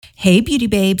Hey, beauty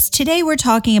babes. Today we're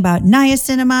talking about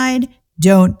niacinamide,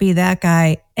 don't be that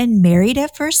guy, and married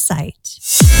at first sight.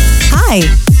 Hi,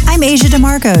 I'm Asia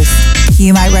DeMarcos.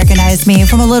 You might recognize me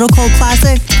from a little cult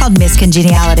classic called Miss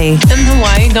Congeniality. In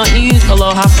Hawaii, don't you use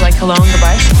Aloha for like hello and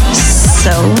goodbye? So?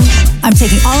 I'm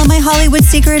taking all of my Hollywood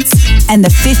secrets and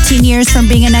the 15 years from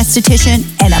being an esthetician,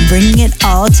 and I'm bringing it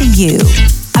all to you.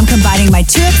 I'm combining my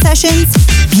two obsessions,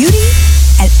 beauty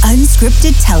and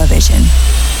unscripted television.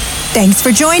 Thanks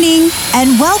for joining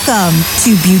and welcome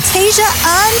to Beautasia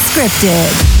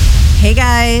Unscripted. Hey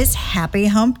guys, happy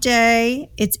hump day.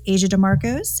 It's Asia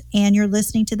DeMarcos and you're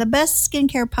listening to the best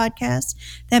skincare podcast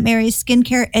that marries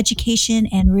skincare education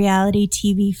and reality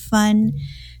TV fun.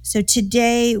 So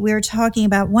today we're talking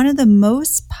about one of the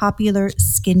most popular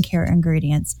skincare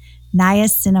ingredients,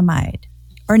 niacinamide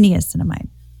or niacinamide,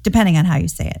 depending on how you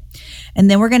say it. And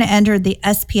then we're going to enter the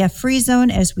SPF free zone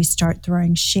as we start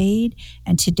throwing shade.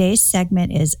 And today's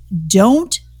segment is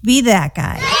Don't Be That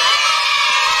Guy.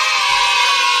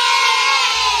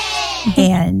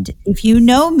 And if you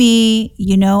know me,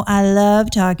 you know I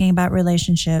love talking about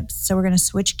relationships. So we're going to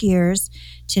switch gears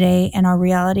today. And our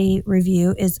reality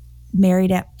review is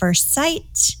Married at First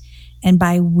Sight. And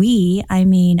by we, I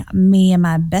mean me and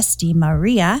my bestie,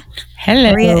 Maria.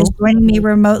 Hello. Maria is joining me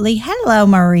remotely. Hello,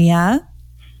 Maria.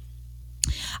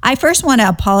 I first want to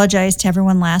apologize to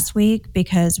everyone last week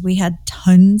because we had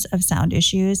tons of sound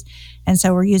issues. And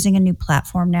so we're using a new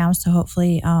platform now. So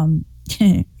hopefully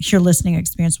your listening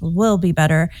experience will be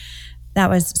better. That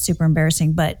was super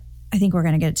embarrassing, but I think we're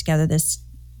going to get it together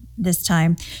this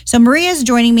time. So Maria is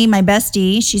joining me, my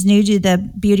bestie. She's new to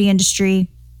the beauty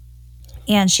industry.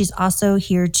 And she's also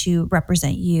here to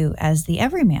represent you as the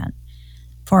everyman,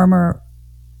 former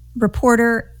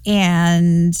reporter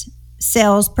and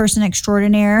salesperson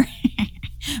extraordinaire.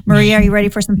 Maria, are you ready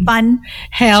for some fun?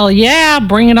 Hell yeah,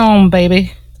 bring it on,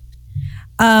 baby.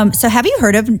 So have you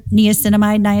heard of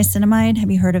niacinamide?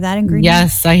 Have you heard of that ingredient?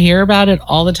 Yes, I hear about it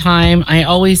all the time. I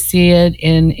always see it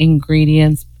in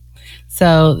ingredients.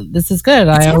 So this is good.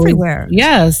 It's everywhere.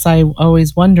 Yes, I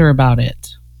always wonder about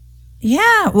it.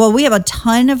 Yeah, well, we have a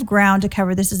ton of ground to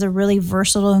cover. This is a really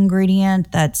versatile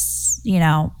ingredient that's,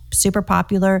 super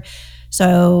popular.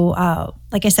 So,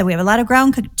 like I said, we have a lot of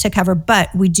ground to cover, but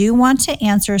we do want to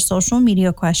answer a social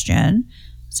media question.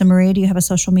 So, Maria, do you have a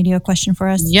social media question for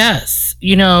us? Yes.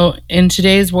 In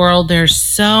today's world, there's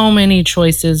so many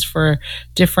choices for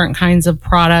different kinds of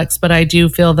products, but I do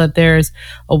feel that there's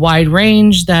a wide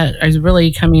range that is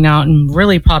really coming out and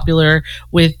really popular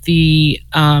with the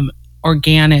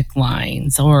organic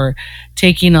lines, or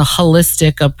taking a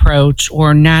holistic approach,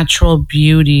 or natural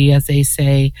beauty, as they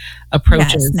say,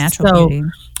 approaches. Yes, natural beauty.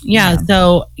 Yeah.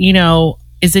 So,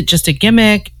 is it just a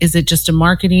gimmick? Is it just a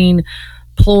marketing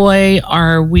ploy?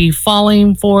 Are we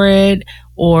falling for it?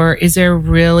 Or is there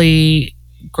really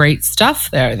great stuff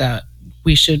there that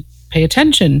we should pay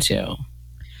attention to?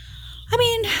 I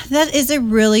mean, that is a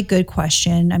really good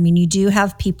question. I mean, you do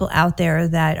have people out there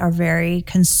that are very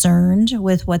concerned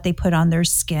with what they put on their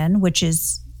skin, which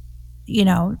is,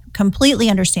 completely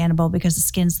understandable because the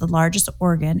skin's the largest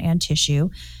organ and tissue,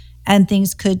 and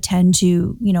things could tend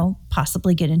to,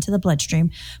 possibly get into the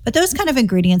bloodstream. But those kind of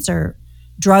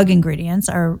drug ingredients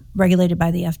are regulated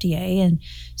by the FDA. And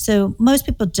so most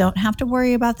people don't have to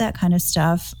worry about that kind of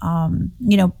stuff.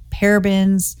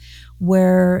 Parabens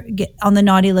were on the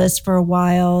naughty list for a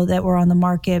while, that were on the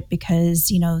market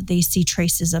because, they see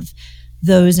traces of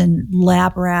those in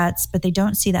lab rats, but they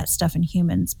don't see that stuff in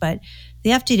humans. But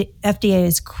the FDA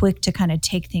is quick to kind of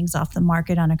take things off the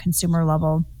market on a consumer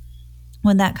level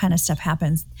when that kind of stuff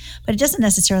happens. But it doesn't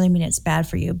necessarily mean it's bad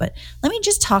for you. But let me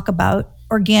just talk about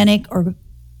organic or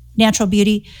natural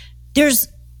beauty. There's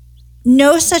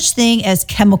no such thing as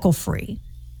chemical free.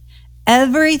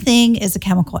 Everything is a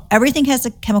chemical. Everything has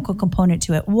a chemical component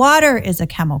to it. Water is a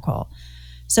chemical.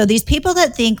 So these people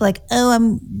that think like, oh,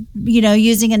 I'm,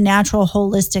 using a natural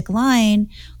holistic line.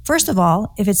 First of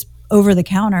all, if it's over the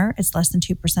counter, it's less than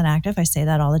 2% active. I say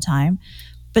that all the time.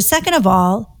 But second of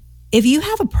all, if you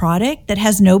have a product that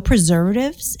has no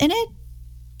preservatives in it,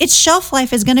 its shelf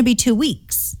life is going to be 2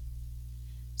 weeks.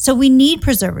 So we need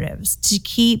preservatives to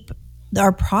keep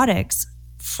our products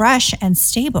fresh and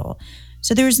stable.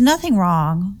 So there's nothing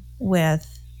wrong with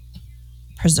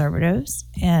preservatives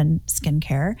and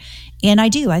skincare. And I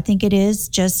think it is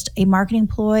just a marketing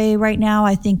ploy right now.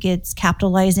 I think it's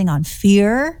capitalizing on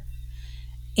fear.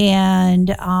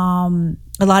 And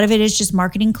a lot of it is just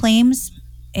marketing claims.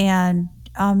 And,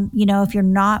 if you're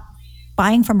not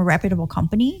buying from a reputable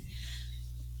company,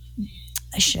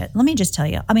 shit, let me just tell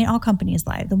you. I mean, all companies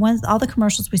lie. All the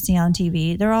commercials we see on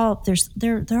TV, they're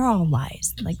all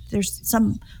lies. Like there's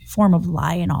some form of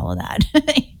lie in all of that,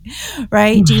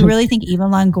 right? Do you really think Eva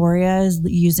Longoria is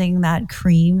using that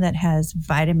cream that has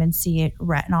vitamin C,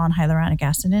 retinol, and hyaluronic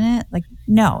acid in it? Like,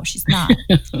 no, she's not.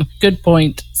 Good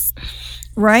point.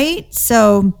 Right?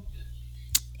 So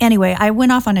anyway, I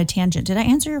went off on a tangent. Did I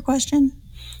answer your question?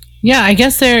 Yeah, I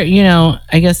guess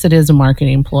I guess it is a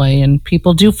marketing ploy and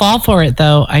people do fall for it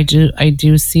though. I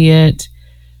do see it,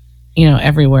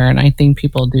 everywhere, and I think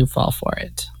people do fall for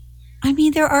it. I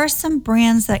mean, there are some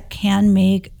brands that can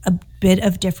make a bit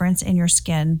of difference in your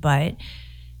skin, but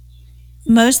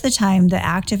most of the time the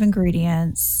active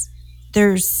ingredients,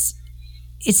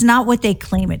 it's not what they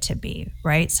claim it to be,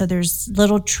 right? So there's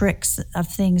little tricks of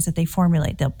things that they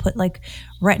formulate. They'll put like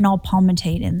retinol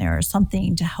palmitate in there or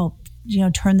something to help,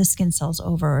 turn the skin cells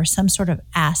over, or some sort of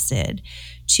acid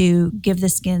to give the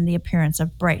skin the appearance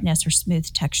of brightness or smooth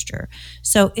texture.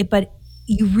 But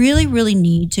you really, really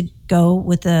need to go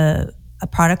with a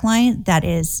product line that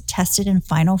is tested in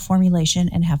final formulation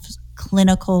and have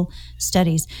clinical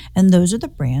studies. And those are the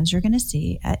brands you're going to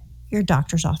see at your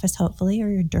doctor's office, hopefully, or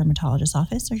your dermatologist's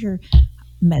office, or your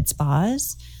med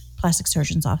spas, plastic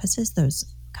surgeons' offices,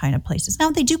 those kind of places.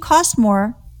 Now, they do cost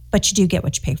more, but you do get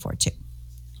what you pay for, too.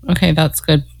 Okay, that's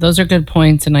good. Those are good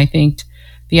points. And I think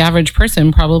the average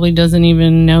person probably doesn't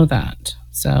even know that.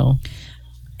 So,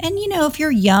 and if you're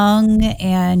young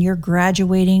and you're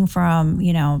graduating from,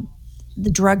 the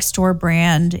drugstore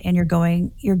brand and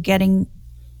you're getting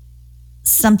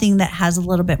something that has a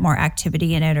little bit more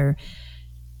activity in it, or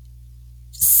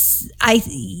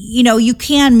you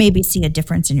can maybe see a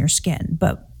difference in your skin.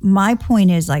 But my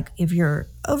point is, like, if you're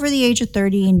over the age of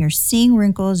 30 and you're seeing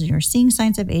wrinkles and you're seeing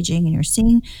signs of aging and you're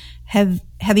seeing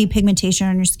heavy pigmentation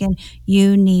on your skin,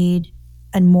 you need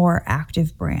a more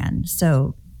active brand.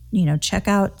 So, check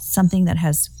out something that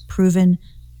has proven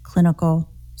clinical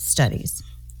studies.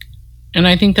 And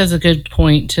I think that's a good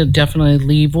point to definitely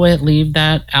leave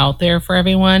that out there for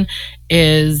everyone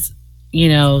is,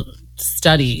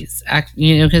 studies,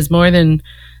 because more than,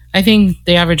 I think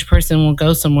the average person will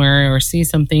go somewhere or see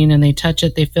something and they touch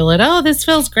it, they feel it. Oh, this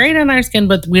feels great on our skin.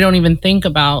 But we don't even think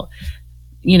about,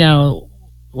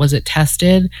 was it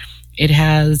tested? It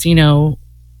has,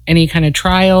 any kind of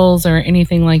trials or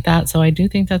anything like that. So I do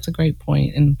think that's a great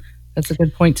point, and that's a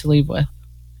good point to leave with.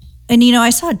 And, I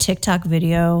saw a TikTok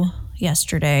video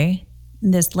yesterday.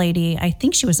 This lady, I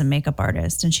think she was a makeup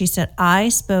artist, and she said,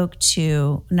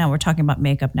 now we're talking about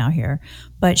makeup now here,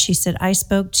 but she said, I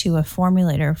spoke to a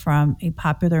formulator from a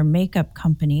popular makeup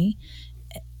company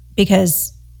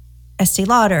because Estee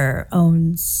Lauder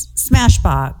owns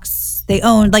Smashbox. They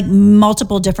own like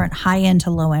multiple different high-end to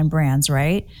low-end brands,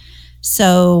 right?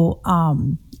 So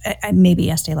maybe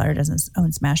Estee Lauder doesn't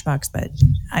own Smashbox, but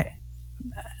I'm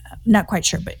not quite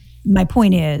sure. But my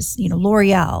point is,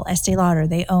 L'Oreal, Estee Lauder,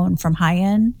 they own from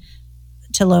high-end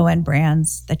to low-end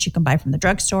brands that you can buy from the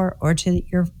drugstore or to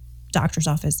your doctor's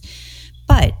office.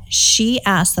 But she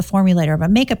asked the formulator of a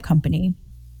makeup company,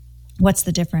 what's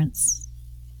the difference?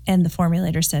 And the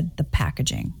formulator said, the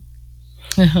packaging.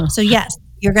 So yes,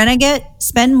 you're going to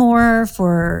spend more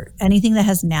for anything that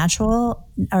has natural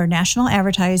or national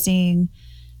advertising,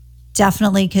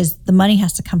 definitely, because the money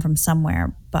has to come from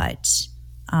somewhere. But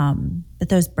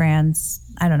those brands,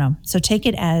 I don't know. So take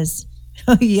it as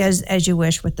you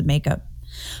wish with the makeup.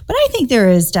 But I think there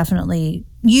is definitely,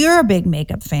 you're a big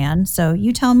makeup fan, so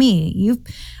you tell me.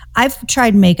 I've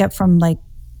tried makeup from like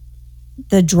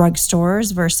the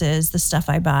drugstores versus the stuff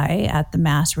I buy at the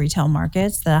mass retail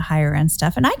markets, the higher end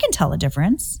stuff, and I can tell a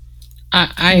difference.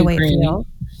 I agree.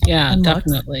 Yeah,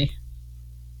 definitely.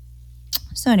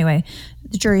 So anyway,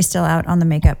 the jury's still out on the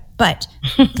makeup, but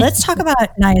let's talk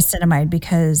about niacinamide,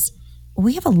 because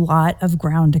we have a lot of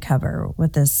ground to cover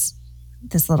with this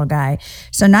little guy.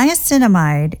 So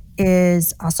niacinamide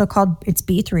is also called, it's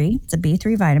B3. It's a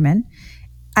B3 vitamin.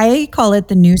 I call it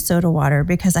the new soda water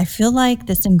because I feel like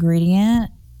this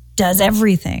ingredient does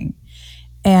everything.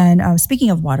 And speaking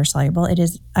of water soluble,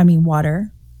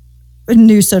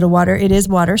 new soda water, it is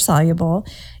water soluble.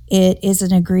 It is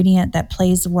an ingredient that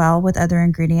plays well with other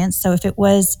ingredients. So if it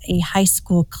was a high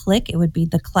school clique, it would be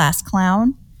the class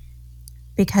clown,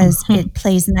 because it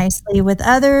plays nicely with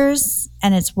others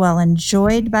and it's well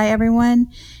enjoyed by everyone.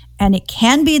 And it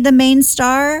can be the main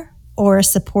star or a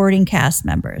supporting cast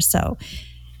member. So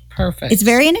perfect. It's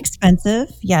very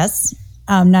inexpensive. Yes.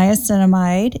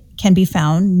 Niacinamide can be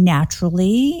found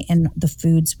naturally in the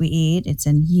foods we eat. It's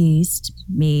in yeast,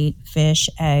 meat, fish,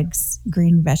 eggs,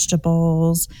 green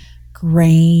vegetables,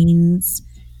 grains.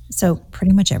 So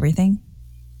pretty much everything.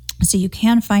 So you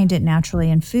can find it naturally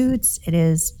in foods. It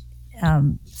is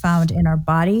found in our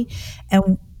body.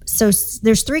 And so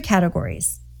there's three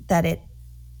categories that it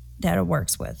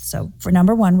works with. So for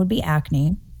number one would be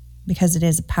acne, because it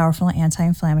is a powerful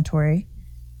anti-inflammatory.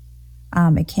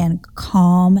 It can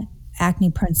calm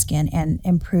acne-prone skin and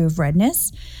improve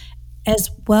redness, as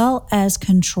well as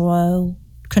control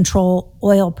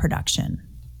oil production.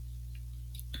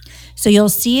 So you'll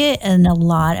see it in a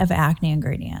lot of acne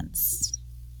ingredients.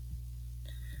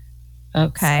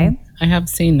 Okay. I have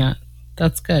seen that.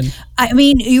 That's good. I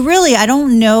mean, I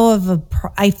don't know of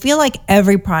I feel like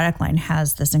every product line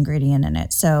has this ingredient in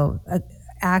it. So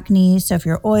acne, so if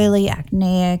you're oily,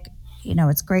 acneic,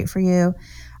 it's great for you.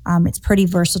 It's pretty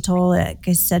versatile. Like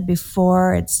I said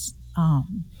before, it's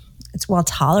well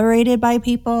tolerated by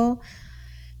people.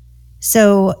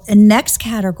 So the next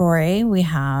category we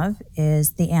have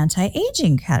is the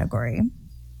anti-aging category.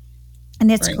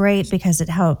 And it's great because it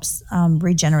helps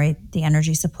regenerate the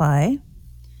energy supply.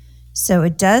 So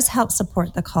it does help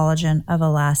support the collagen,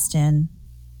 elastin,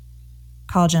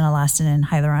 and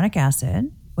hyaluronic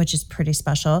acid, which is pretty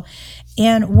special.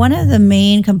 And one of the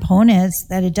main components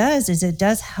that it does is it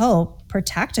does help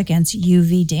protect against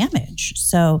UV damage.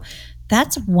 So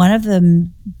that's one of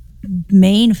the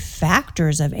main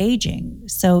factors of aging.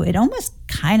 So it almost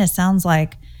kind of sounds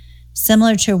like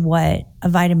similar to what a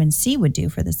vitamin C would do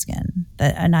for the skin,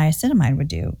 that a niacinamide would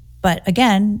do. But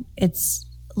again, it's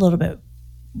a little bit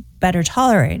better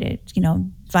tolerated.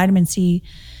 Vitamin C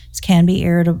can be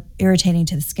irritating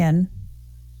to the skin.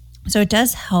 So it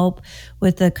does help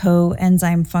with the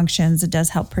coenzyme functions. It does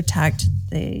help protect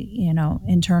the,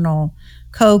 internal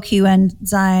CoQ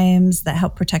enzymes that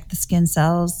help protect the skin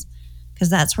cells, because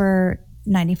that's where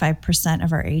 95%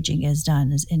 of our aging is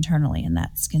done, is internally in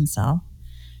that skin cell.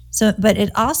 So, but it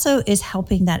also is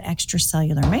helping that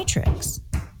extracellular matrix.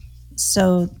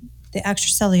 So the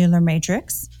extracellular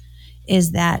matrix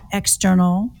is that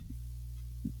external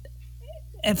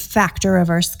factor of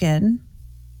our skin.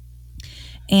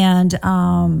 And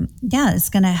it's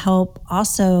going to help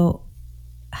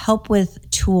with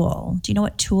TOOL. Do you know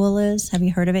what TOOL is? Have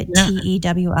you heard of it? Yeah.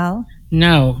 TEWL?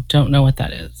 No, don't know what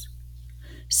that is.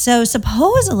 So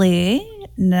supposedly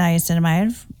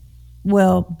niacinamide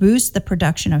will boost the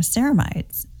production of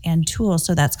ceramides and TOOL.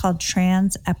 So that's called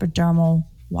transepidermal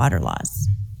water loss.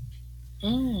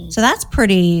 So that's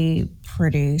pretty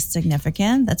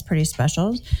significant. That's pretty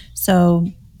special. So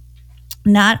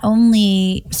not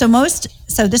only, so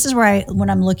this is where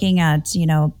when I'm looking at,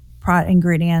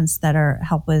 ingredients that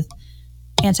help with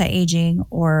anti-aging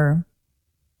or,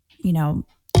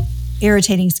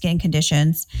 irritating skin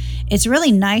conditions, it's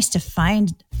really nice to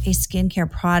find a skincare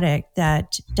product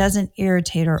that doesn't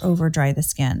irritate or over dry the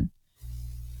skin.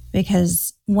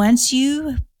 Because once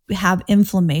you have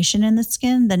inflammation in the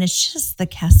skin, then it's just the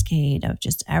cascade of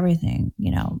just everything,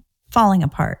 falling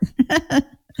apart.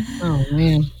 Oh,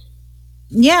 man.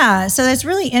 Yeah, so that's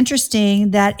really interesting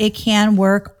that it can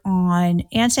work on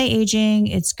anti-aging.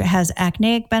 It has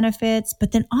acneic benefits,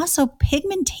 but then also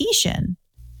pigmentation,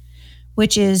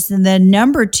 which is the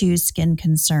number 2 skin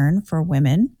concern for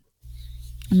women.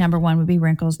 Number 1 would be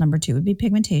wrinkles. Number 2 would be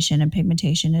pigmentation. And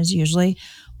pigmentation is usually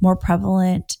more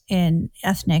prevalent in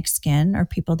ethnic skin, or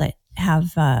people that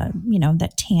have,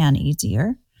 that tan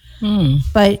easier.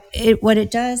 But what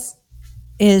it does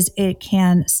is it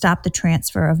can stop the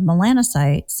transfer of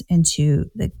melanocytes into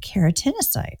the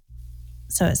keratinocyte.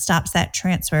 So it stops that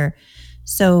transfer.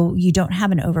 So you don't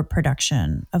have an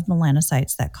overproduction of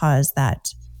melanocytes that cause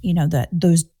that,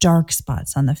 those dark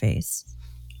spots on the face.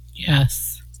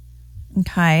 Yes.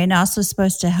 Okay. And also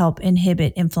supposed to help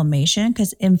inhibit inflammation,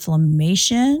 because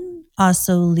inflammation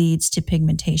also leads to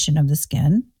pigmentation of the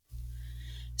skin.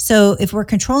 So if we're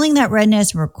controlling that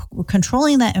redness, we're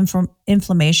controlling that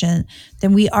inflammation,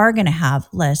 then we are going to have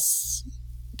less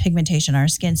pigmentation on our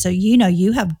skin. So,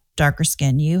 you have darker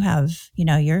skin, you have,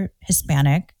 you're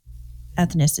Hispanic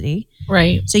ethnicity.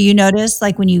 Right. So you notice,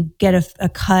 like, when you get a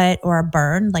cut or a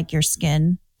burn, like, your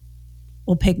skin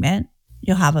will pigment.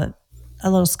 You'll have a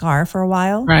little scar for a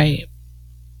while. Right.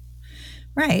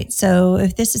 Right. So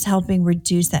if this is helping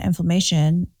reduce that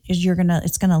inflammation,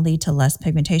 it's gonna lead to less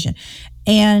pigmentation.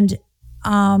 And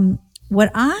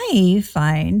what I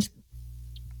find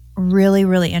really,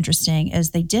 really interesting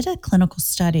is they did a clinical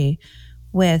study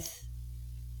with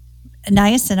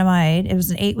niacinamide. It was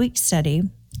an 8-week study.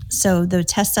 So the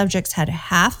test subjects had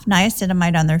half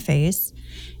niacinamide on their face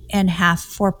and half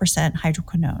 4%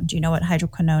 hydroquinone. Do you know what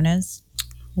hydroquinone is?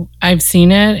 I've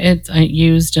seen it. It's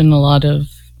used in a lot of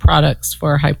products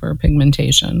for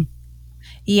hyperpigmentation.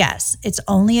 Yes, it's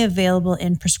only available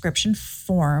in prescription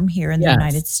form here in the Yes.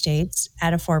 United States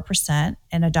at a 4%,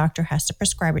 and a doctor has to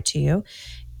prescribe it to you.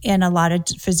 And a lot of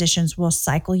physicians will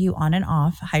cycle you on and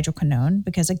off hydroquinone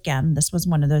because, again, this was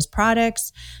one of those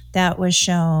products that was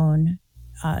shown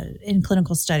in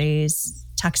clinical studies,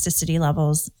 toxicity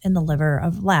levels in the liver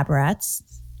of lab rats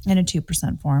in a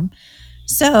 2% form.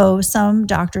 So some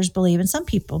doctors believe, and some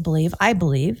people believe, I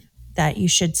believe, that you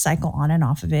should cycle on and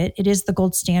off of it. It is the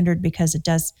gold standard because it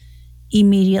does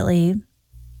immediately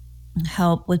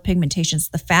help with pigmentation. It's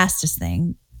the fastest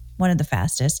thing, one of the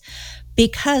fastest,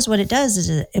 because what it does is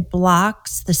it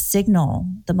blocks the signal,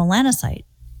 the melanocyte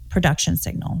production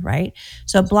signal, right?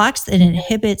 So it blocks and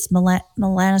inhibits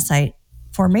melanocyte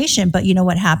formation. But you know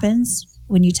what happens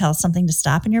when you tell something to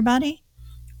stop in your body?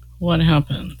 What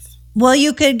happens? Well,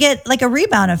 you could get like a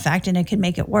rebound effect and it could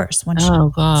make it worse. Oh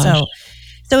gosh.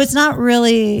 So it's not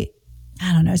really,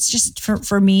 I don't know, it's just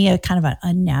for me a kind of an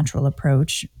unnatural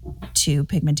approach to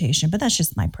pigmentation, but that's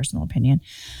just my personal opinion.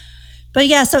 But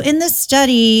yeah, so in this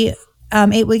study,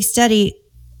 8-week study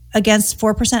against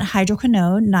 4%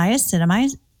 hydroquinone,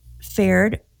 niacinamide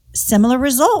fared similar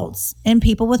results in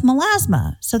people with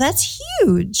melasma. So that's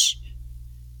huge.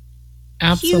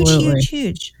 Absolutely.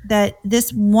 Huge. That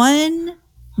this one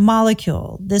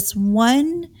molecule, this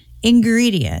one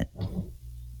ingredient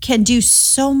can do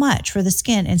so much for the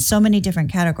skin in so many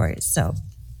different categories. So,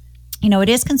 it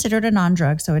is considered a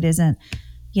non-drug, so it isn't,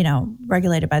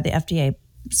 regulated by the FDA.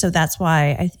 So that's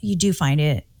why you do find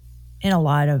it in a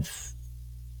lot of,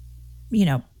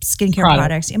 skincare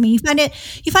products. I mean, you find it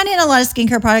in a lot of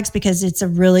skincare products because it's a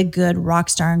really good rock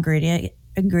star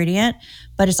ingredient,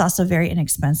 but it's also very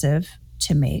inexpensive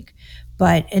to make.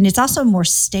 And it's also more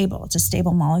stable. It's a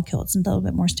stable molecule. It's a little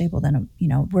bit more stable than,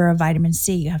 where a vitamin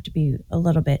C, you have to be a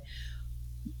little bit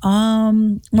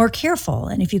more careful.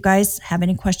 And if you guys have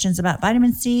any questions about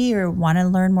vitamin C or want to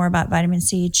learn more about vitamin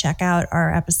C, check out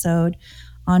our episode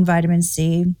on vitamin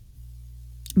C.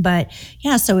 But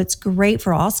yeah, so it's great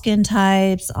for all skin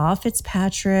types, all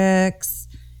Fitzpatrick's.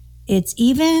 It's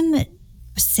even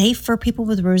safe for people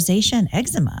with rosacea and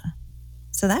eczema.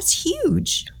 So that's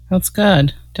huge. That's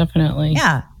good. Definitely.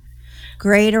 Yeah.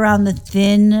 Great around the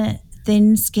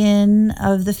thin skin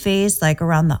of the face, like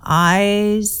around the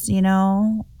eyes,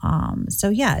 So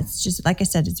yeah, it's just, like I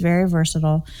said, it's very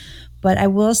versatile. But I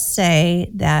will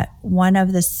say that one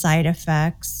of the side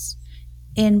effects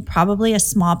in probably a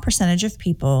small percentage of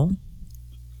people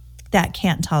that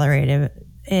can't tolerate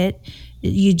it,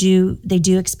 they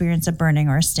do experience a burning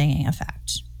or a stinging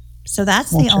effect. So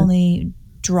that's the only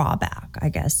drawback, I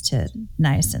guess, to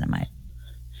niacinamide.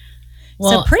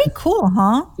 Well, so pretty cool,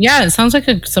 huh? Yeah, it sounds like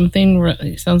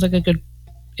sounds like a good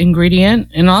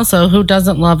ingredient. And also, who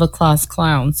doesn't love a class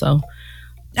clown? So,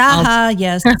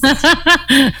 yes.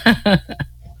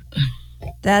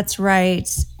 That's right.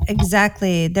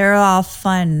 Exactly. They're all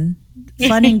fun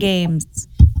and games.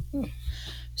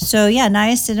 So yeah,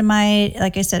 niacinamide,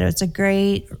 like I said, it's a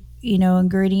great,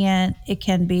 ingredient. It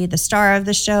can be the star of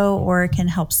the show, or it can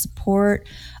help support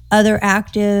other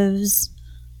actives,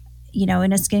 in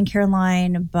a skincare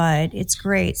line, but it's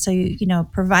great. So,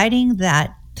 providing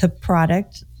that the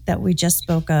product that we just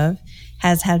spoke of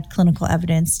has had clinical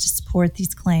evidence to support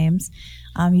these claims,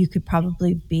 you could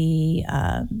probably be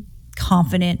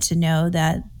confident to know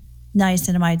that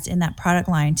niacinamide's in that product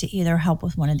line to either help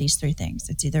with one of these three things.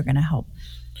 It's either going to help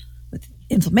with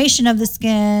inflammation of the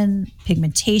skin,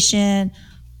 pigmentation,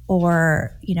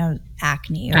 or,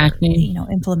 acne or,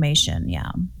 inflammation.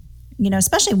 Yeah.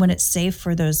 Especially when it's safe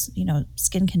for those,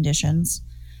 skin conditions,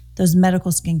 those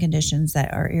medical skin conditions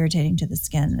that are irritating to the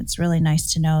skin. It's really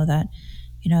nice to know that,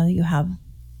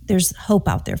 there's hope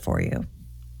out there for you.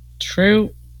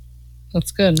 True.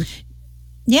 That's good.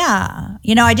 Yeah.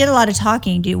 I did a lot of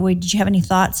talking. Did you have any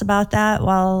thoughts about that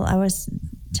while I was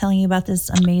telling you about this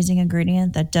amazing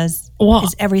ingredient that is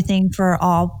everything for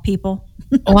all people?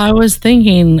 Well, I was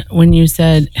thinking when you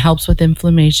said helps with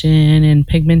inflammation and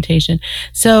pigmentation.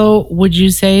 So would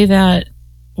you say that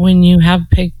when you have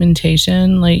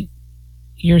pigmentation, like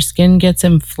your skin gets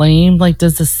inflamed? Like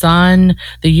does the sun,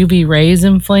 the UV rays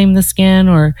inflame the skin,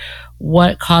 or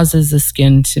what causes the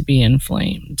skin to be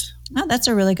inflamed? Oh, that's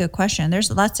a really good question.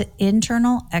 There's lots of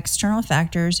internal, external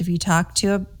factors. If you talk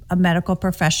to a medical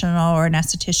professional or an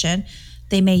esthetician,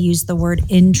 they may use the word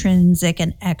intrinsic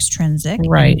and extrinsic.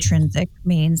 Right. Intrinsic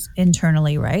means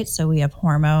internally, right? So we have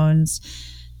hormones,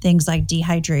 things like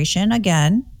dehydration,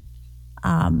 again,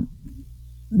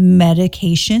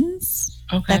 medications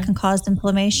that can cause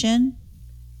inflammation,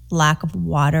 lack of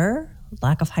water,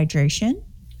 lack of hydration.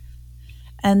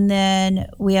 And then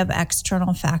we have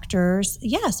external factors.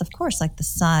 Yes, of course, like the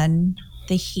sun,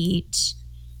 the heat,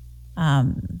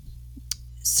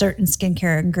 certain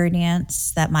skincare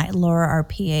ingredients that might lower our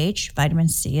pH. Vitamin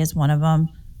C is one of them.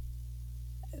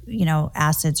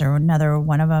 Acids are another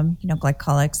one of them.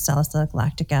 Glycolic, salicylic,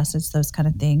 lactic acids, those kind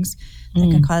of things that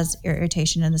can cause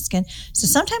irritation in the skin. So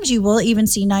sometimes you will even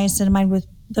see niacinamide with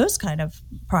those kind of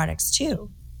products too.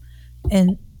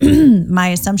 And my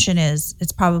assumption is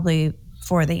it's probably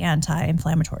for the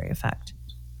anti-inflammatory effect.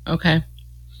 Okay.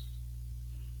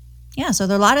 Yeah, so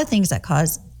there are a lot of things that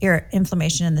cause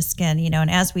inflammation in the skin, and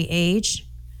as we age,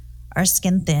 our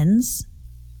skin thins.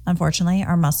 Unfortunately,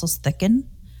 our muscles thicken.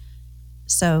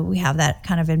 So we have that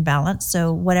kind of imbalance.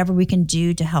 So whatever we can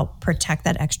do to help protect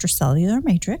that extracellular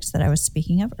matrix that I was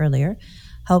speaking of earlier,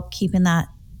 help keeping that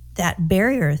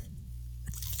barrier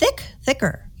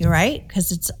thicker, you're right?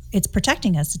 Because it's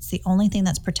protecting us. It's the only thing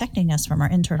that's protecting us from our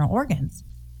internal organs.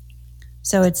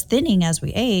 So it's thinning as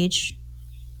we age,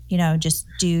 just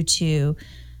due to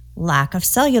lack of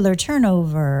cellular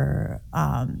turnover,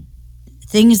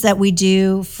 things that we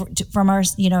do from our,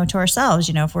 to ourselves.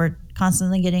 If we're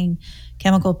constantly getting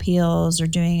chemical peels or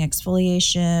doing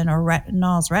exfoliation or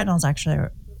retinols actually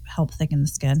help thicken the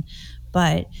skin.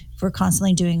 But if we're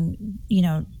constantly doing,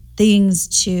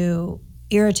 things to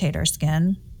irritate our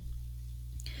skin,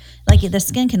 like the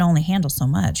skin can only handle so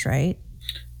much, right?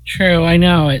 True. I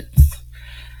know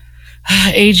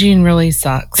aging really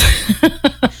sucks.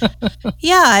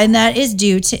 Yeah, and that is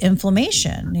due to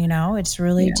inflammation. It's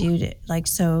really due to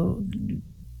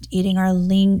eating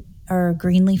our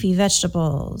green leafy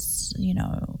vegetables.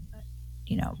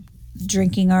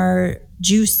 Drinking our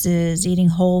juices, eating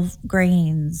whole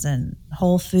grains and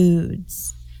whole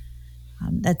foods.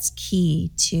 That's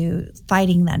key to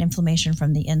fighting that inflammation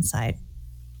from the inside.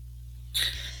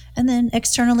 And then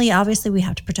externally, obviously, we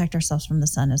have to protect ourselves from the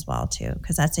sun as well, too,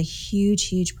 because that's a huge,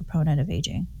 huge proponent of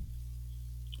aging.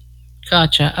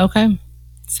 Gotcha. Okay.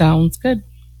 Sounds good.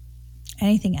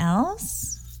 Anything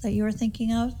else that you were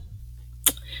thinking of?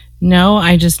 No,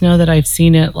 I just know that I've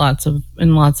seen it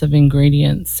in lots of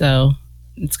ingredients, so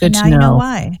it's good to know. Now you know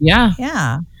why. Yeah.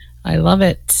 Yeah. I love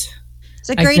it. It's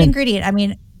a great ingredient. I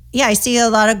mean, yeah, I see a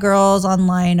lot of girls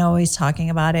online always talking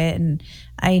about it, and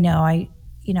I know I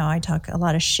talk a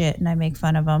lot of shit and I make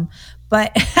fun of them.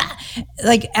 But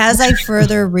as I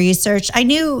further researched, I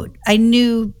knew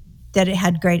that it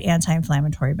had great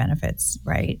anti-inflammatory benefits,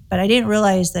 right? But I didn't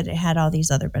realize that it had all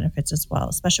these other benefits as well,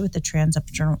 especially with the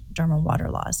transepidermal water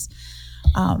loss.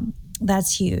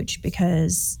 That's huge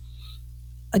because,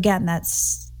 again,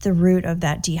 that's the root of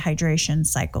that dehydration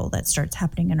cycle that starts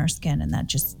happening in our skin, and that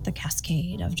just the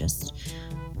cascade of just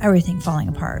everything falling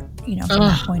apart, from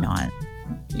that point on.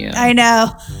 Yeah. I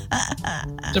know.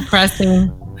 Depressing.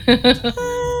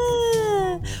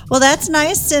 Well, that's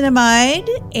niacinamide.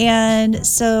 And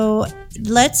so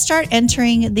let's start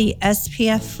entering the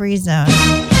SPF free zone.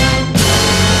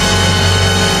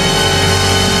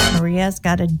 Maria's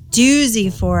got a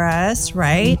doozy for us,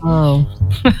 right? Oh.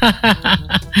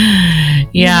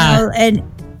 Yeah. And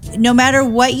no matter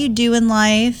what you do in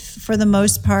life, for the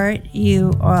most part,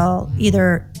 you are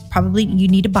either probably you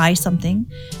need to buy something.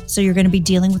 So you're going to be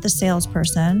dealing with a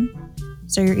salesperson.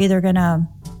 So you're either going to,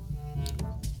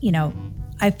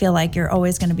 I feel like you're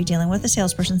always going to be dealing with a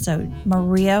salesperson. So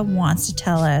Maria wants to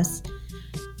tell us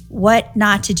what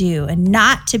not to do and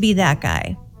not to be that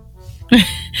guy.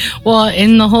 Well,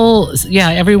 in the whole,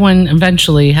 everyone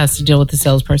eventually has to deal with the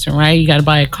salesperson, right? You got to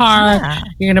buy a car,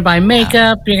 you're going to buy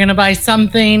makeup, you're going to buy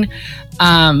something.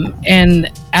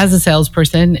 And as a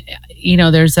salesperson,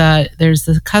 there's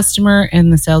the customer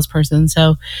and the salesperson.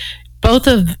 So both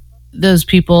of those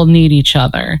people need each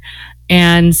other.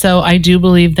 And so I do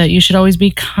believe that you should always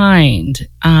be kind,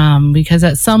 because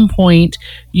at some point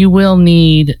you will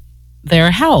need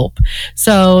their help.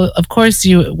 So of course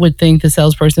you would think the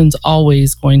salesperson's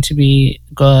always going to be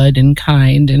good and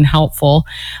kind and helpful.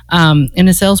 And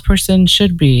a salesperson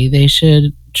should be. They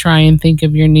should try and think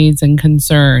of your needs and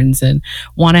concerns and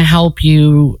want to help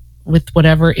you with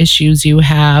whatever issues you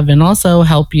have, and also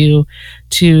help you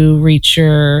to reach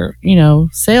your,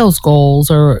 sales goals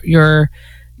or your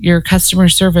customer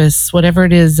service, whatever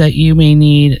it is that you may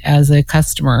need as a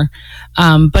customer.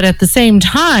 But at the same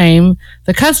time,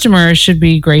 the customer should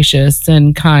be gracious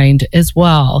and kind as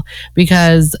well,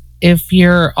 because if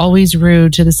you're always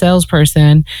rude to the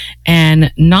salesperson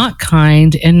and not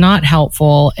kind and not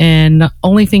helpful and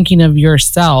only thinking of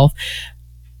yourself,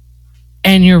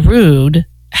 and you're rude,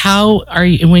 how are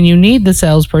you, when you need the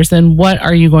salesperson, what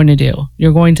are you going to do?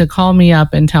 You're going to call me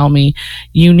up and tell me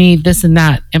you need this and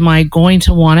that. Am I going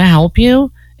to want to help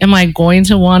you? Am I going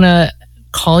to want to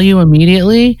call you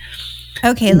immediately?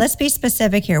 Okay, let's be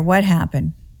specific here. What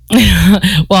happened?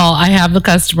 Well, I have the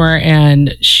customer,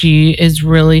 and she is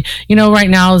really, right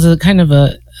now is a kind of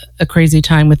a crazy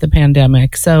time with the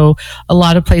pandemic. So a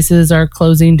lot of places are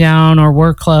closing down or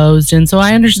were closed. And so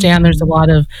I understand there's a lot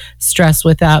of stress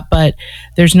with that, but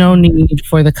there's no need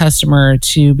for the customer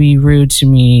to be rude to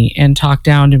me and talk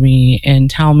down to me and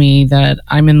tell me that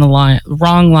I'm in the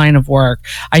wrong line of work.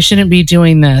 I shouldn't be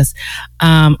doing this.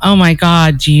 Oh my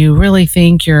God, do you really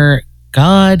think you're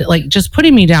God? Like, just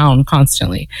putting me down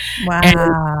constantly.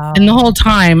 Wow. And the whole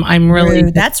time I'm really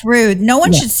Rude. That's rude. No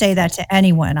one should say that to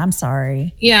anyone. I'm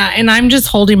sorry. Yeah, and I'm just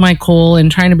holding my cool and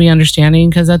trying to be understanding,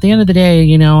 because at the end of the day,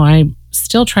 I'm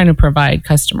still trying to provide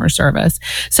customer service.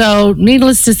 So,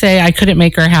 needless to say, I couldn't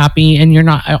make her happy, and you're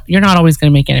not always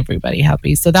going to make everybody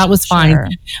happy. So that was fine. Sure.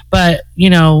 But,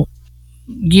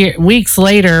 weeks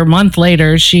later, month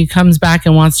later, she comes back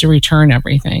and wants to return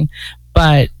everything.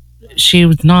 But she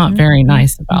was not very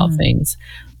nice about things.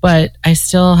 But I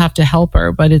still have to help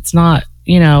her, but it's not,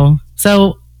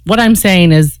 So what I'm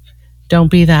saying is,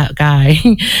 don't be that guy.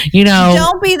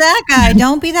 Don't be that guy.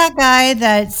 Don't be that guy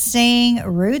that's saying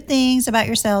rude things about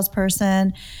your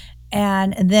salesperson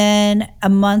and then a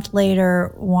month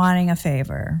later wanting a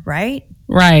favor, right?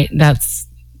 Right. That's,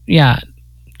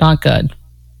 not good.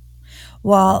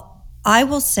 Well, I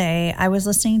will say I was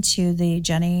listening to the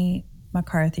Jenny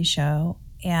McCarthy show,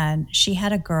 and she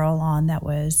had a girl on that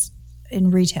was in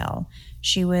retail.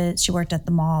 She worked at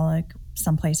the mall, like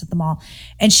someplace at the mall,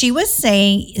 and she was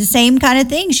saying the same kind of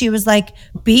thing. She was like,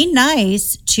 be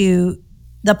nice to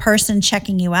the person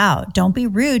checking you out. Don't be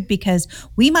rude, because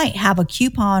we might have a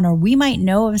coupon or we might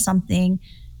know of something,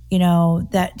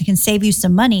 that can save you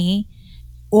some money,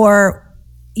 or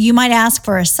you might ask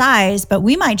for a size, but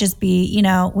we might just be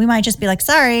like,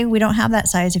 sorry, we don't have that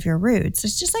size if you're rude. So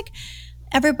it's just like,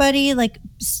 everybody, like,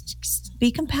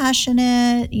 be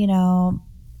compassionate,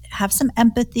 have some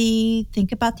empathy,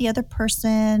 think about the other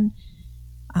person.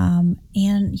 And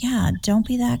don't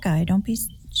be that guy. Don't be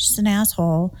just an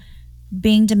asshole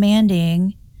being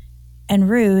demanding and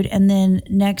rude. And then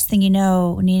next thing you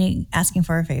know, asking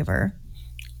for a favor.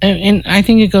 And I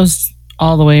think it goes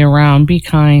all the way around. Be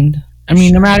kind. I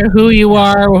mean, no matter who you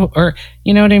are, or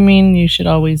you know what I mean, you should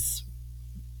always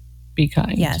be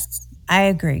kind. Yes, I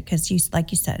agree. Because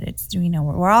like you said, it's,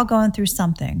 we're all going through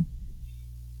something.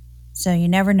 So you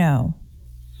never know.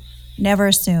 Never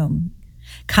assume.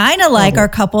 Kind of like our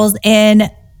couples in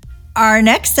our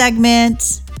next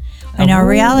segment in our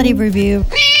reality review.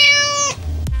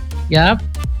 Yep.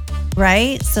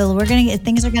 Right? So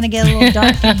things are gonna get a little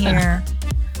dark in here,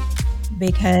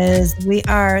 because we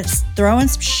are throwing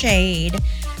some shade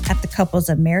at the couples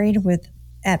of Married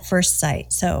at First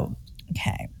Sight. So,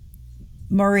 okay.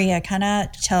 Maria, kind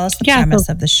of tell us the premise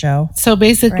of the show. So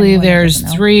basically, there's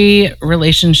 3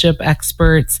 relationship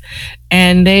experts,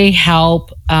 and they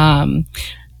help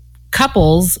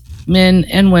couples, men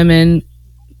and women,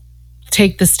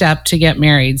 take the step to get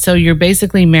married. So you're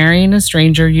basically marrying a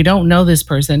stranger. You don't know this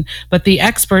person, but the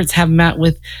experts have met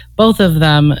with both of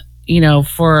them,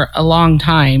 for a long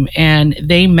time, and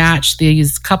they match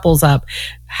these couples up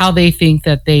how they think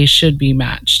that they should be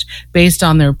matched, based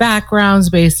on their backgrounds,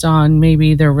 based on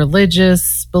maybe their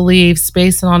religious beliefs,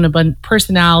 based on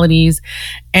personalities.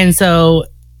 And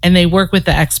they work with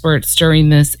the experts during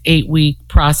this 8-week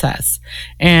process.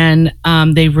 And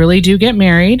they really do get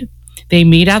married. They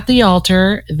meet at the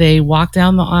altar, they walk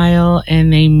down the aisle,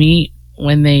 and they meet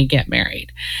when they get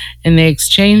married. And they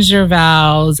exchange their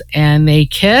vows, and they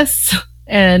kiss,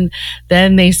 and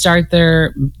then they start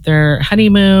their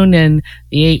honeymoon and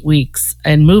the 8 weeks,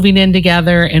 and moving in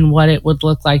together, and what it would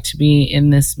look like to be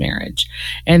in this marriage.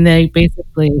 And they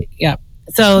basically,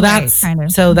 So that's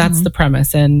that's the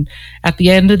premise. And at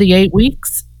the end of the 8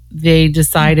 weeks, they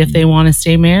decide if they want to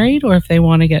stay married or if they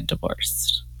want to get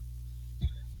divorced.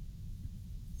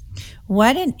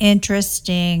 What an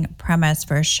interesting premise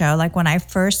for a show. Like, when I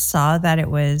first saw that it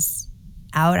was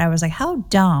out, I was like, how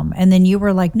dumb. And then you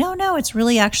were like, no, it's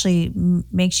really actually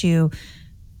makes you,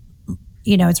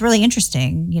 it's really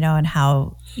interesting, and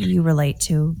how you relate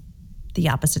to the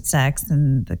opposite sex,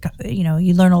 and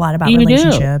you learn a lot about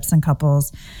relationships and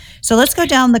couples. So let's go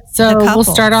down the couples. We'll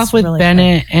start off with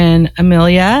Bennett and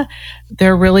Amelia.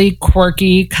 They're a really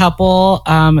quirky couple.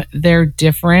 They're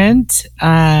different.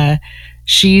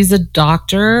 She's a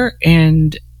doctor,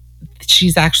 and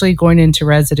she's actually going into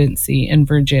residency in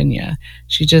Virginia.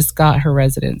 She just got her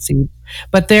residency.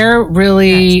 But they're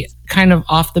really kind of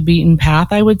off the beaten path,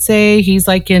 I would say. He's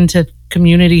like into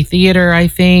community theater, I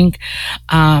think.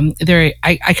 I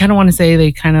kind of want to say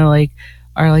they kind of like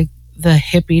are like the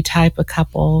hippie type of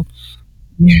couple.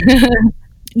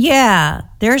 Yeah,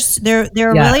 they're a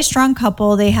Yeah. really strong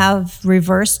couple. They have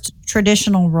reversed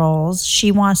traditional roles.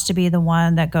 She wants to be the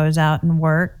one that goes out and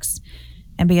works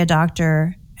and be a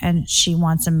doctor, and she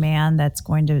wants a man that's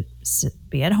going to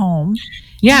be at home, and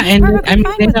Yeah, he's and I perfectly mean,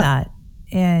 fine they with don't. that,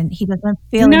 and he doesn't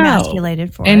feel No.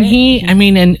 emasculated for And it. he, I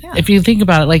mean, and Yeah. if you think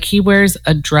about it, like he wears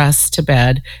a dress to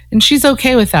bed and she's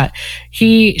okay with that.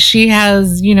 She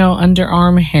has,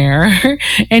 underarm hair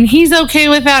and he's okay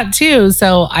with that too.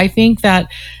 So I think that,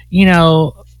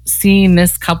 seeing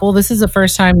this couple, this is the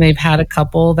first time they've had a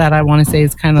couple that I want to say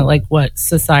is kind of like what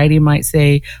society might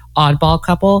say oddball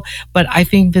couple. But I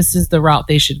think this is the route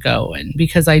they should go in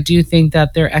because I do think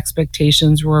that their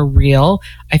expectations were real.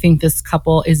 I think this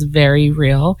couple is very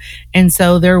real. And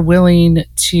so they're willing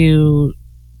to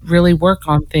really work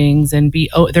on things and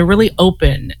they're really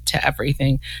open to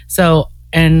everything. So,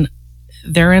 and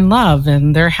they're in love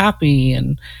and they're happy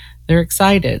and they're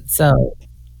excited. So,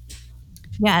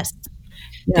 Yes.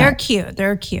 yeah. They're cute.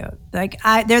 They're cute. Like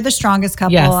they're the strongest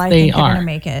couple. Yes, I they think they're going to are.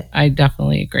 make it. I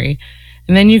definitely agree.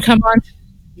 And then you come on.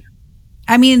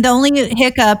 I mean, the only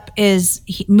hiccup is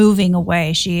moving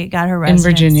away. She got her In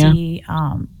Virginia. residency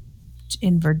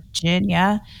in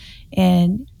Virginia,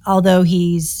 and although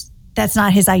that's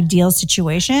not his ideal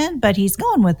situation, but he's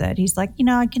going with it. He's like,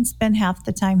 I can spend half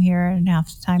the time here and half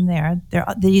the time there.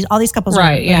 All these couples are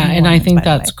Right. Yeah. living And I Mormons, think by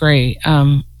the that's way. great.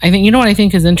 I think, what I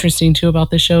think is interesting too about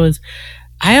the show is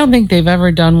I don't think they've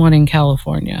ever done one in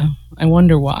California. I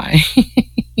wonder why.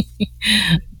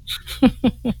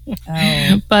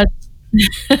 Oh, But can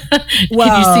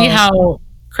you see how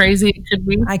crazy it could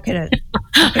be? I could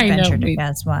I know. venture to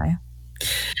guess why.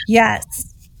 Yes.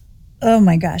 Oh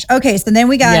my gosh. Okay, so then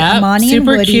we got Amani and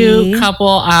super Woody. cute couple.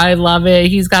 I love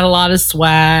it. He's got a lot of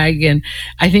swag, and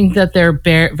I think that they're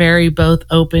very both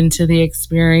open to the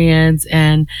experience.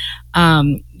 And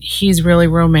he's really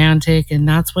romantic, and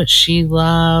that's what she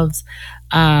loves.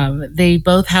 They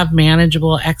both have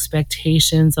manageable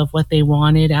expectations of what they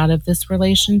wanted out of this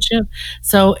relationship.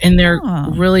 So, and they're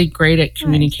really great at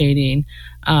communicating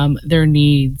their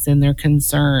needs and their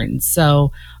concerns.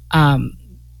 So,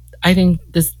 I think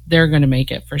they're going to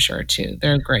make it for sure too.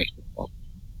 They're great.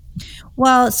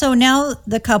 Well, so now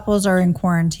the couples are in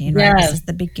quarantine, right? Yes. This is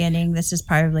the beginning. This is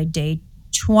probably day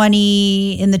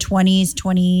 20 in the 20s,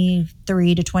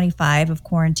 23 to 25 of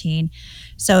quarantine.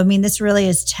 So, I mean, this really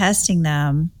is testing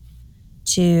them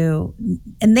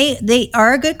and they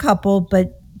are a good couple, but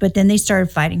then they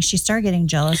started fighting. She started getting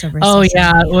jealous over social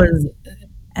media, it was.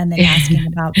 and then asking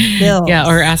about bills. Yeah,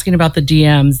 or asking about the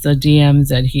DMs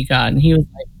that he got, and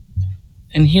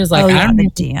he was like, oh, I yeah, don't the know.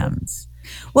 DMs.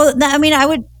 Well, I mean,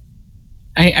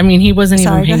 I mean, he wasn't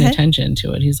Sorry, even go paying ahead. attention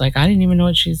to it. He's like, I didn't even know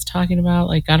what she's talking about.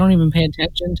 Like, I don't even pay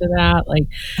attention to that. Like,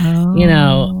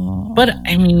 but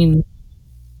I mean,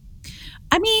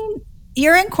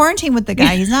 you're in quarantine with the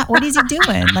guy. He's not. What is he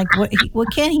doing? Like, what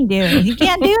can he do? He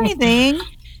can't do anything.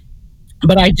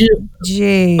 But I do.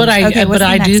 Jeez. But I Okay, but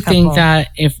I do think that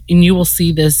and you will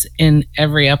see this in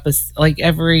every episode, like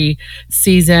every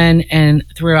season and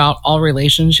throughout all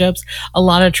relationships, a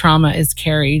lot of trauma is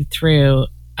carried through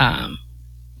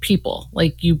people.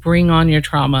 Like you bring on your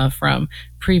trauma from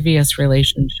previous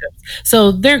relationships.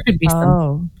 So there could be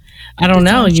some. I don't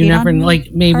know. You never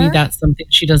like maybe that's something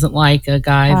she doesn't like, a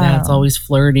guy that's always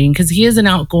flirting, because he is an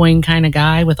outgoing kind of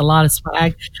guy with a lot of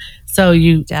swag. So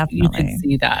you could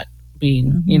see that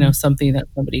being, something that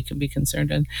somebody can be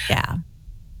concerned in. Yeah.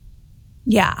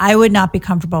 Yeah. I would not be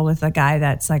comfortable with a guy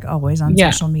that's like always on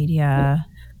social media.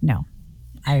 No.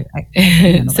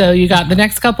 So you got the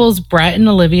next couples, Brett and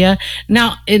Olivia.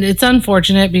 Now it's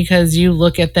unfortunate because you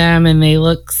look at them and they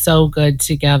look so good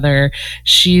together.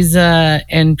 She's a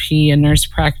NP, a nurse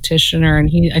practitioner, and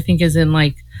he, I think, is in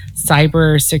like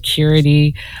cyber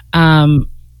security.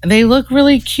 They look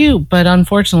really cute, but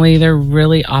unfortunately they're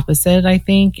really opposite, I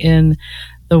think, in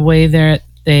the way that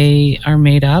they are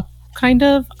made up, kind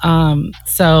of.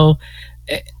 So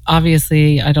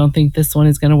obviously I don't think this one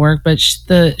is going to work, but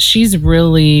she's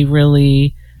really,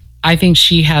 really, I think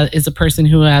she is a person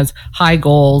who has high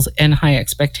goals and high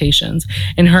expectations,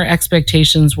 and her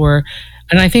expectations were,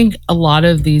 and I think a lot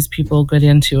of these people get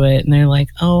into it and they're like,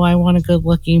 oh, I want a good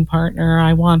looking partner.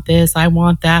 I want this, I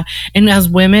want that. And as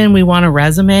women, we want a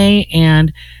resume.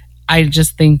 And I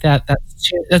just think that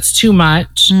that's too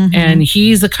much. Mm-hmm. And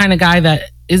he's the kind of guy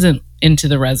that isn't into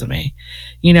the resume.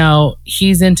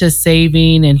 He's into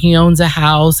saving, and he owns a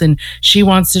house, and she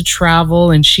wants to travel,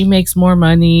 and she makes more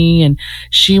money, and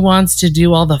she wants to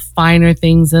do all the finer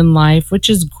things in life, which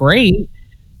is great.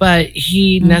 But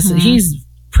he's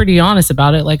pretty honest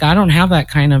about it. Like, I don't have that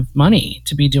kind of money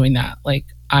to be doing that. Like,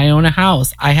 I own a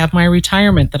house. I have my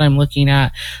retirement that I'm looking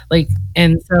at. Like,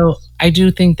 and so I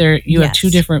do think you have two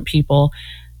Yes. different people.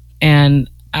 And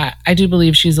I do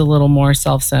believe she's a little more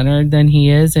self centered than he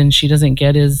is, and she doesn't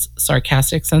get his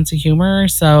sarcastic sense of humor.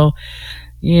 So,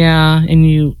 yeah. And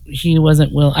he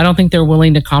wasn't I don't think they're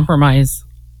willing to compromise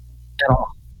at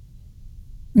all.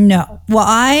 No.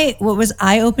 Well, what was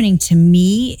eye opening to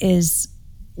me is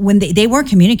when they weren't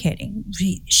communicating.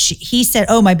 He said,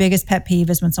 "Oh, my biggest pet peeve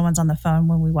is when someone's on the phone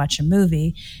when we watch a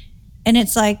movie," and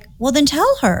it's like, well, then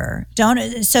tell her.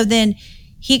 Don't. So then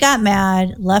he got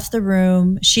mad, left the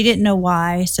room. She didn't know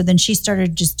why. So then she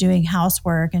started just doing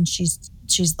housework, and she's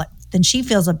like, then she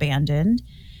feels abandoned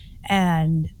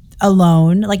and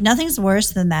alone. Like nothing's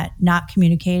worse than that, not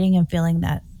communicating and feeling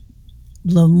that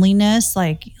loneliness,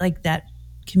 like that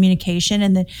communication.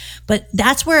 And then, but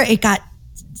that's where it got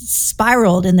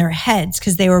spiraled in their heads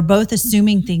because they were both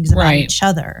assuming things about Right. each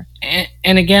other.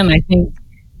 And again, I think,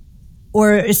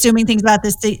 or assuming things about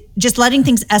this, just letting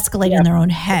things escalate in their own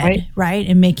head, right?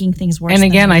 And making things worse. and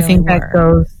again, than they I think really that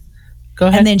were. go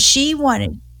ahead. And then she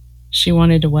wanted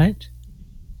to what?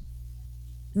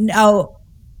 No,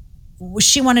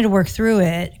 she wanted to work through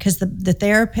it because the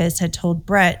therapist had told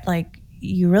Brett, like,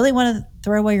 you really want to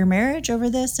throw away your marriage over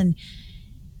this? And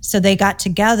so they got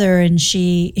together, and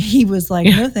he was like,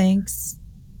 no thanks.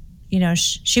 You know,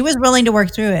 she was willing to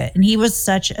work through it, and he was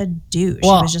such a douche.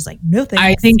 Well, he was just like, no thanks.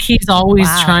 I think he's always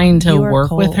trying to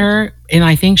work with her, and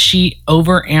I think she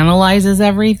overanalyzes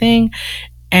everything,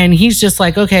 and he's just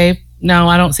like, okay, no,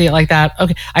 I don't see it like that.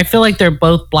 Okay, I feel like they're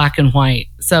both black and white,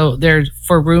 so there's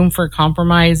room for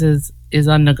compromise is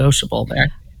unnegotiable there.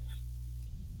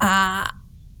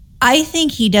 I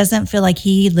think he doesn't feel like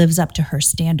he lives up to her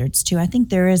standards too. I think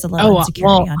there is a little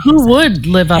insecurity on his who end. would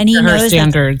live up to her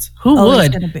standards? Who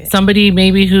would? Somebody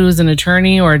maybe who's an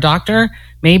attorney or a doctor,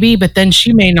 maybe, but then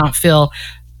she may not feel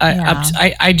up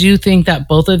to, I do think that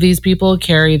both of these people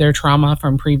carry their trauma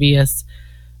from previous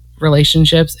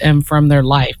relationships and from their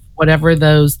life. Whatever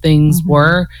those things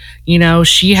were, you know,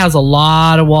 she has a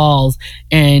lot of walls,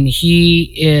 and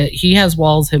he has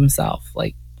walls himself.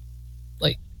 Like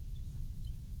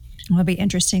it'll be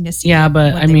interesting to see. Yeah,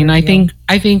 but I mean, I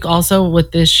think also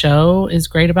what this show is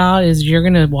great about is you're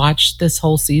going to watch this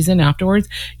whole season afterwards.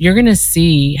 You're going to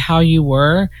see how you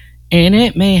were, and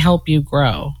it may help you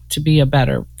grow to be a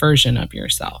better version of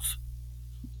yourself.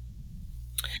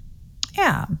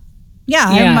 Yeah.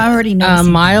 I'm already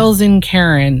noticing. Miles and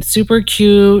Karen, super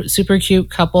cute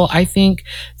couple. I think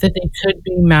that they could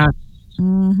be matched.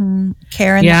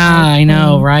 Karen. Yeah, I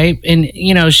know, right? And,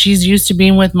 you know, she's used to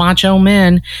being with macho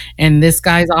men, and this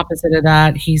guy's opposite of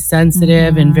that. He's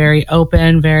sensitive and very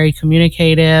open, very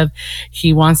communicative.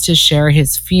 He wants to share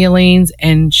his feelings,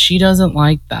 and she doesn't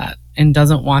like that and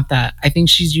doesn't want that. I think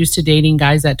she's used to dating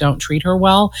guys that don't treat her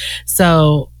well.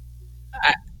 So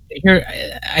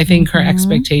I think her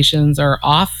expectations are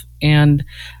off, and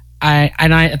I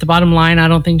at the bottom line, I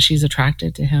don't think she's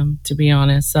attracted to him, to be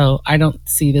honest. So I don't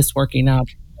see this working out.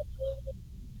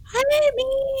 I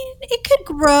mean, it could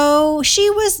grow. She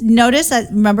was noticed that.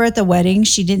 Remember at the wedding,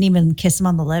 she didn't even kiss him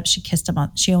on the lips. She kissed him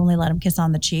on. She only let him kiss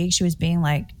on the cheek. She was being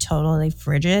like totally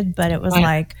frigid, but it was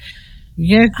like,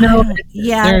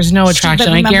 there's no attraction.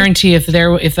 I guarantee if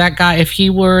he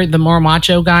were the more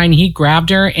macho guy and he grabbed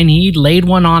her and he laid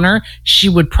one on her, she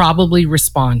would probably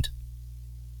respond.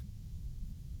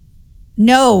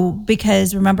 No,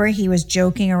 because remember he was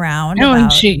joking around. No,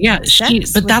 and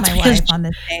but that's because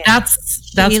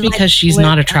that's because she's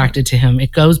not attracted to him.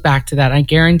 It goes back to that. I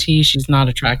guarantee she's not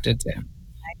attracted to him.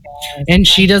 And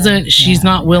she doesn't. She's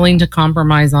not willing to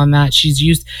compromise on that. She's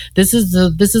used. This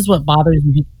is what bothers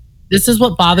me. This is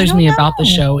what bothers me about the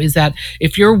show is that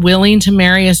if you're willing to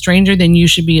marry a stranger, then you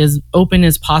should be as open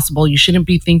as possible. You shouldn't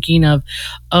be thinking of,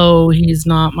 oh, he's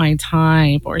not my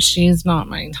type or she's not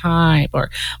my type or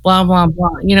blah, blah, blah.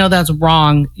 You know, that's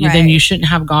wrong. Right. Then you shouldn't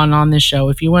have gone on this show.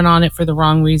 If you went on it for the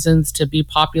wrong reasons, to be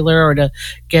popular or to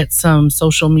get some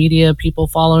social media people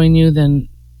following you, then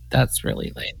that's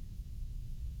really lame.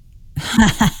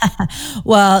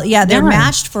 Well, they're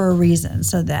matched for a reason.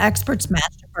 So the experts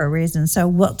matched her for a reason.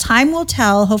 So time will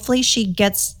tell. Hopefully she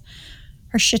gets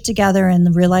her shit together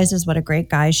and realizes what a great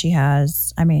guy she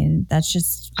has. I mean, that's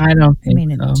just. I don't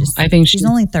think so. I think she's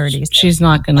only 30. So she's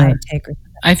not going to take her.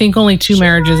 I think only two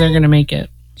marriages are going to make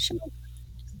it.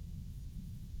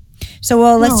 So,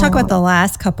 let's talk about the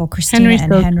last couple, Christina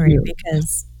and Henry,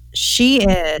 because she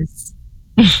is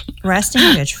resting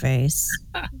bitch face.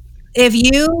 If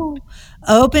you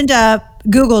opened up,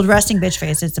 Googled resting bitch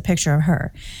face, it's a picture of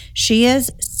her. She is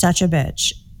such a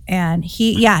bitch. And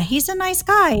he's a nice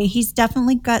guy. He's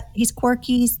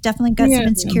quirky. He's definitely got some Yeah.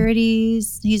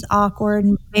 insecurities. He's awkward.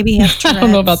 Maybe he has Tourette's. I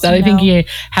don't know about that. I think he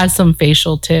has some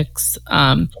facial tics.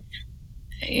 Yeah.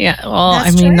 Well,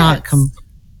 That's I mean, not Tourette's.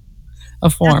 a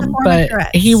form, of but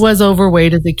Tourette's. he was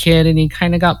overweight as a kid and he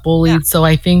kind of got bullied. Yeah. So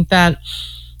I think that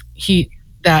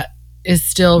is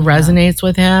still resonates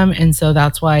with him. And so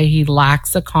that's why he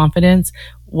lacks the confidence.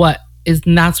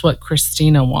 And that's what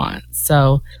Christina wants.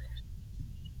 So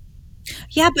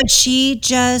yeah, but she's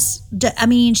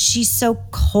so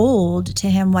cold to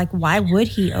him. Like, why would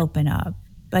he open up?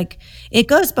 Like, it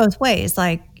goes both ways.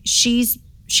 Like, she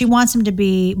wants him to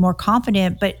be more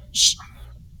confident, but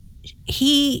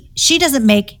she doesn't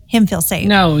make him feel safe.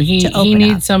 No, he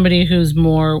needs up. somebody who's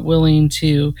more willing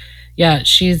to. Yeah,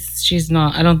 she's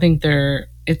not. I don't think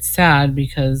it's sad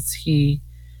because he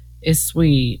is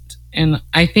sweet, and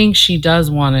I think she does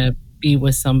want to be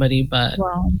with somebody, but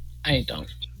I don't.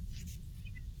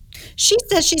 She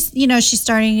says she's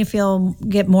starting to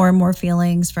get more and more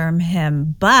feelings from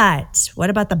him. But what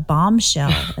about the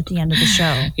bombshell at the end of the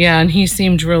show? Yeah, and he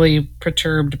seemed really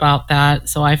perturbed about that.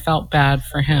 So I felt bad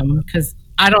for him because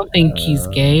I don't think he's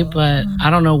gay, but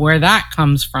I don't know where that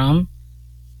comes from.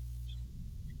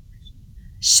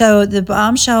 So the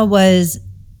bombshell was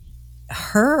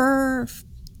her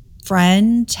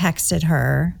friend texted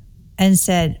her and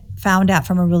found out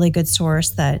from a really good source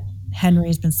that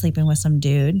Henry's been sleeping with some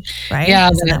dude, right? Yeah,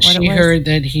 that she heard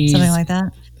that he's something like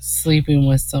that, sleeping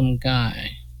with some guy.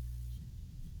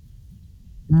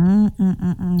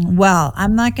 Well,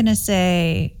 I'm not going to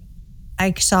say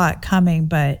I saw it coming,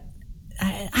 but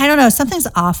I don't know. Something's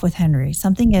off with Henry.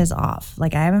 Something is off.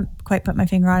 Like, I haven't quite put my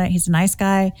finger on it. He's a nice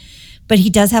guy, but he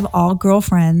does have all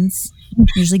girlfriends.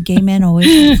 Usually gay men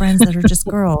always have friends that are just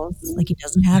girls. Like, he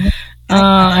doesn't have it.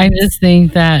 I just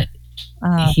think that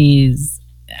he's...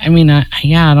 I mean, I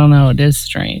don't know. It is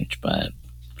strange, but...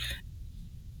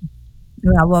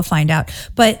 Yeah, we'll find out.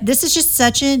 But this is just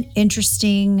such an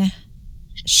interesting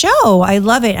show. I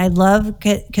love it. I love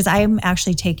because I'm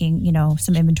actually taking,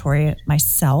 some inventory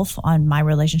myself on my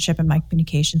relationship and my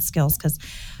communication skills, because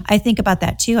I think about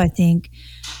that too. I think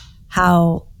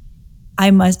how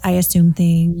I assume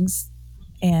things,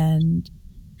 and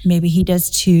maybe he does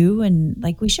too. And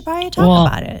like, we should probably talk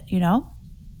about it,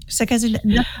 So, because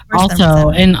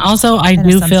also, I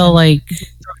do feel like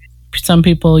some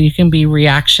people, you can be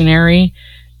reactionary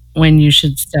when you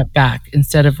should step back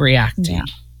instead of reacting. Yeah.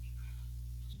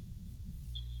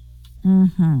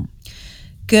 Mm-hmm.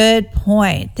 Good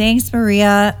point. Thanks,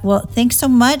 Maria. Well, thanks so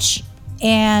much.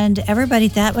 And everybody,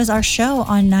 that was our show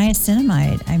on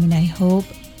niacinamide. I mean, I hope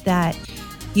that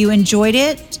you enjoyed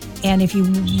it. And if you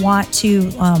want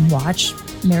to watch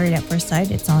Married at First Sight,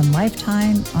 it's on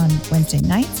Lifetime on Wednesday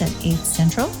nights at 8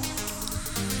 Central.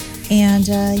 And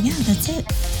that's it.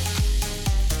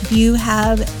 If you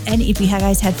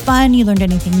guys had fun, you learned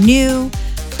anything new,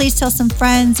 please tell some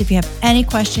friends. If you have any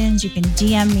questions, you can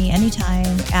DM me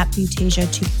anytime at Butasia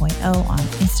 2.0 on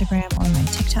Instagram or my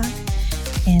TikTok.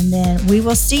 And then we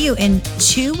will see you in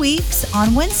 2 weeks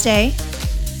on Wednesday.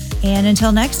 And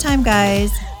until next time,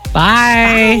 guys.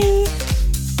 Bye. Bye.